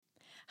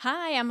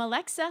Hi, I'm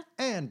Alexa.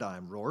 And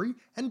I'm Rory,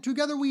 and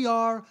together we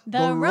are The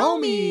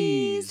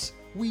Romies.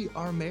 We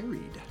are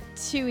married.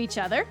 To each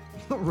other.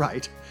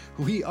 Right.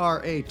 We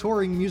are a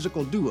touring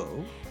musical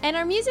duo. And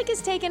our music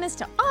has taken us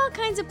to all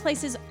kinds of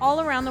places all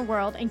around the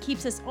world and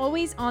keeps us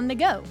always on the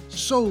go.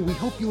 So we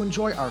hope you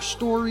enjoy our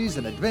stories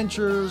and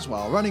adventures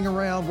while running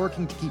around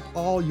working to keep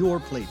all your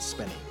plates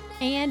spinning.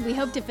 And we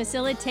hope to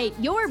facilitate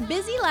your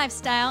busy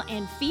lifestyle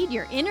and feed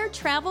your inner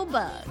travel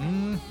bug.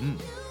 Mm-hmm.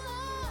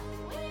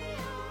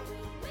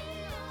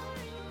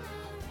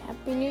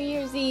 Happy New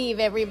Year's Eve,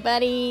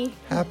 everybody.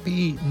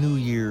 Happy New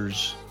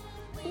Year's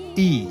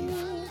Eve.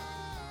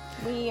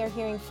 We are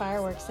hearing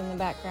fireworks in the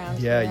background.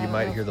 Yeah, you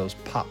might hear those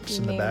pops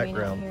in the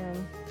background.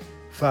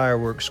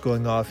 Fireworks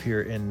going off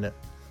here in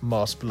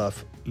Moss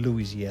Bluff,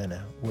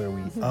 Louisiana, where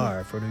we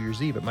are for New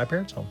Year's Eve at my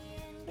parents' home.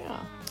 Yeah.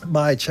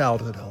 My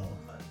childhood home.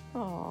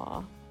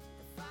 Aw.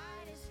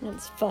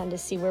 It's fun to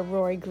see where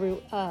Rory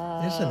grew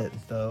up. Isn't it,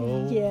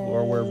 though? Yes.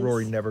 Or where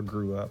Rory never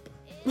grew up.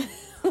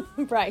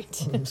 Right.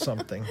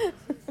 Something.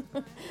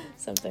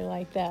 Something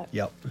like that.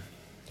 Yep.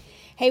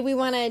 Hey, we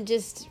want to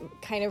just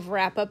kind of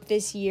wrap up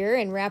this year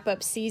and wrap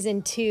up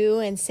season 2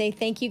 and say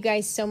thank you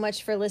guys so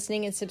much for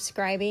listening and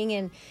subscribing.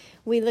 And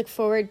we look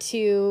forward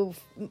to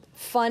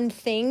fun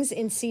things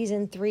in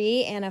season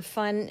 3 and a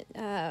fun,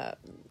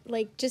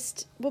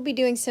 we'll be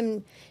doing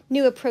some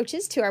new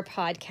approaches to our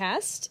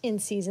podcast in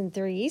season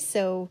 3.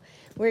 So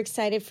we're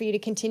excited for you to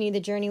continue the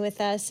journey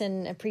with us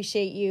and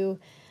appreciate you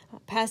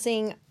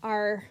passing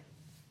our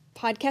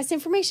podcast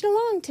information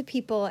along to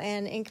people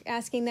and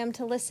asking them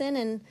to listen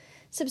and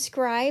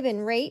subscribe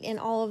and rate and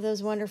all of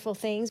those wonderful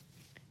things.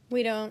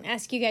 We don't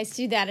ask you guys to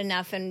do that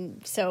enough,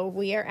 and so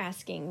we are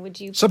asking, would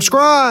you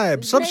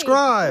subscribe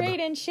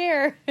rate and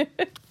share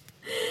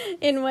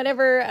in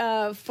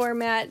whatever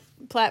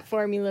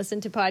platform you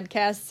listen to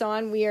podcasts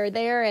on. We are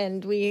there,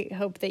 and we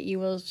hope that you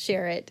will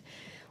share it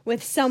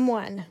with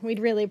someone. We'd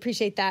really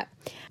appreciate that.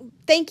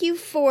 Thank you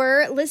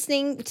for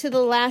listening to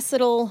the last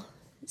little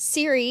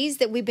series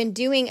that we've been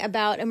doing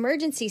about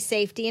emergency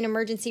safety and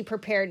emergency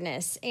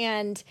preparedness.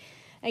 And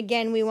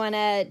again, we want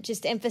to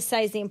just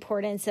emphasize the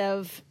importance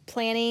of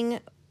planning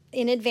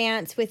in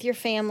advance with your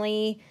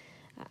family,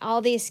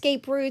 all the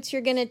escape routes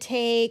you're going to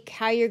take,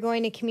 how you're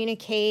going to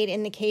communicate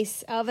in the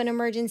case of an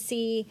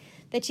emergency,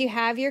 that you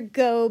have your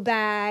go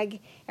bag,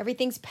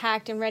 everything's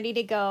packed and ready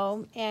to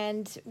go.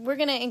 And we're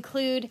going to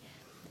include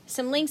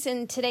some links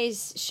in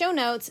today's show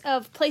notes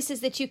of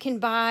places that you can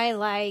buy,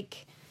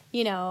 like,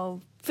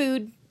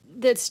 food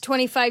that's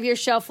 25-year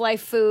shelf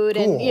life food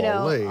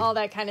and, all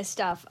that kind of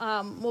stuff.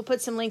 We'll put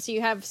some links so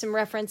you have some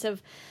reference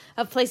of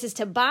places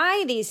to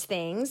buy these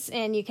things,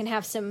 and you can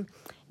have some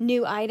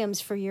new items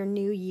for your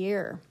new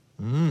year.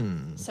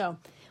 So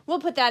we'll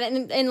put that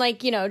in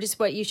just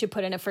what you should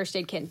put in a first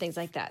aid kit and things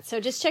like that.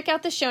 So just check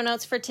out the show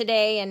notes for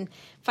today and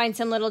find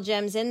some little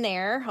gems in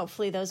there.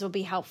 Hopefully those will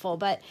be helpful.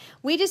 But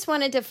we just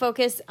wanted to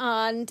focus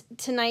on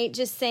tonight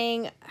just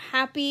saying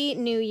Happy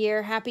New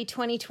Year, Happy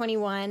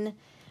 2021.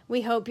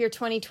 We hope your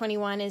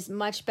 2021 is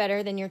much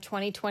better than your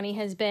 2020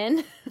 has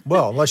been.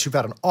 Well, unless you've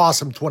had an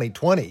awesome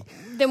 2020.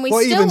 Then we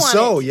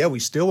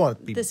still want it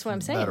to be That's what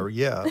I'm saying. better.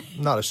 Yeah,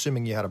 not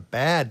assuming you had a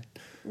bad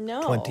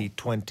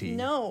 2020.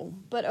 No,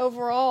 but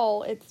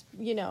overall, it's,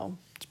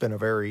 It's been a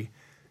very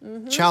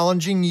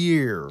challenging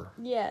year.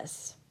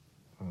 Yes.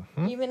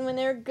 Even when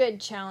there are good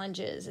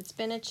challenges, it's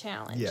been a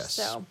challenge. Yes,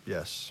 So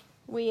yes.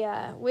 we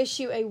wish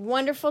you a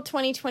wonderful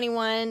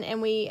 2021, and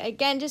we,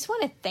 again, just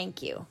want to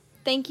thank you.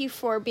 Thank you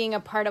for being a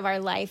part of our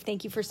life.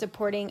 Thank you for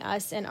supporting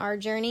us and our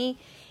journey.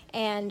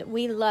 And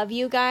we love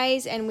you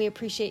guys, and we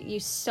appreciate you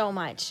so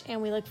much.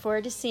 And we look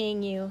forward to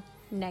seeing you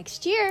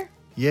next year.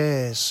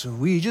 Yes,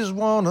 we just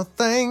want to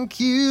thank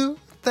you.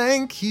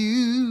 Thank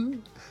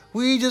you.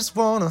 We just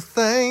want to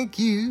thank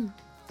you.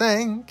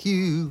 Thank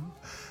you.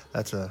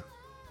 That's a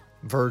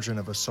version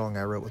of a song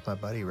I wrote with my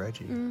buddy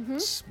Reggie.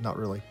 It's not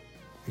really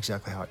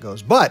exactly how it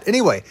goes. But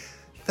anyway,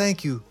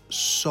 thank you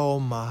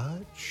so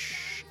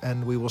much.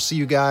 And we will see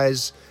you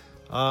guys,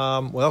 it's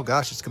going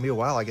to be a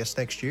while, I guess,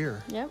 next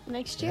year. Yep,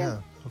 next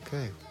year.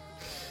 Yeah,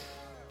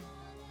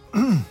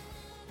 okay.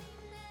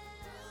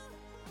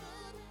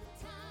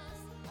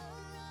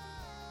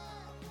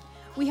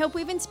 We hope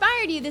we've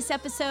inspired you this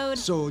episode.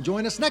 So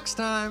join us next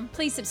time.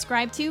 Please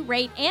subscribe to,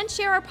 rate, and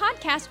share our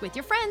podcast with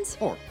your friends.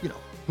 Or,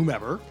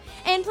 whomever.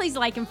 And please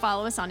like and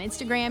follow us on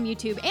Instagram,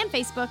 YouTube, and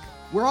Facebook.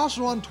 We're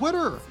also on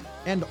Twitter.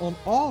 And on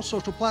all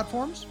social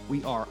platforms,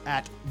 we are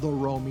at The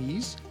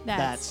Romies.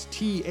 That's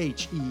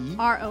TheRoamies.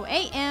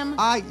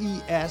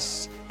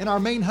 And our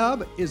main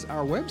hub is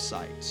our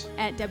website.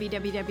 At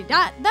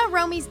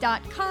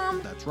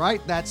www.theromies.com. That's right.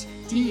 That's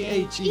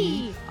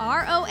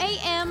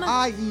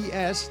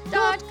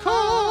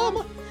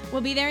TheRoamies.com.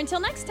 We'll be there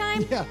until next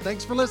time. Yeah,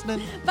 thanks for listening.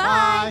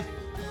 Bye. Bye.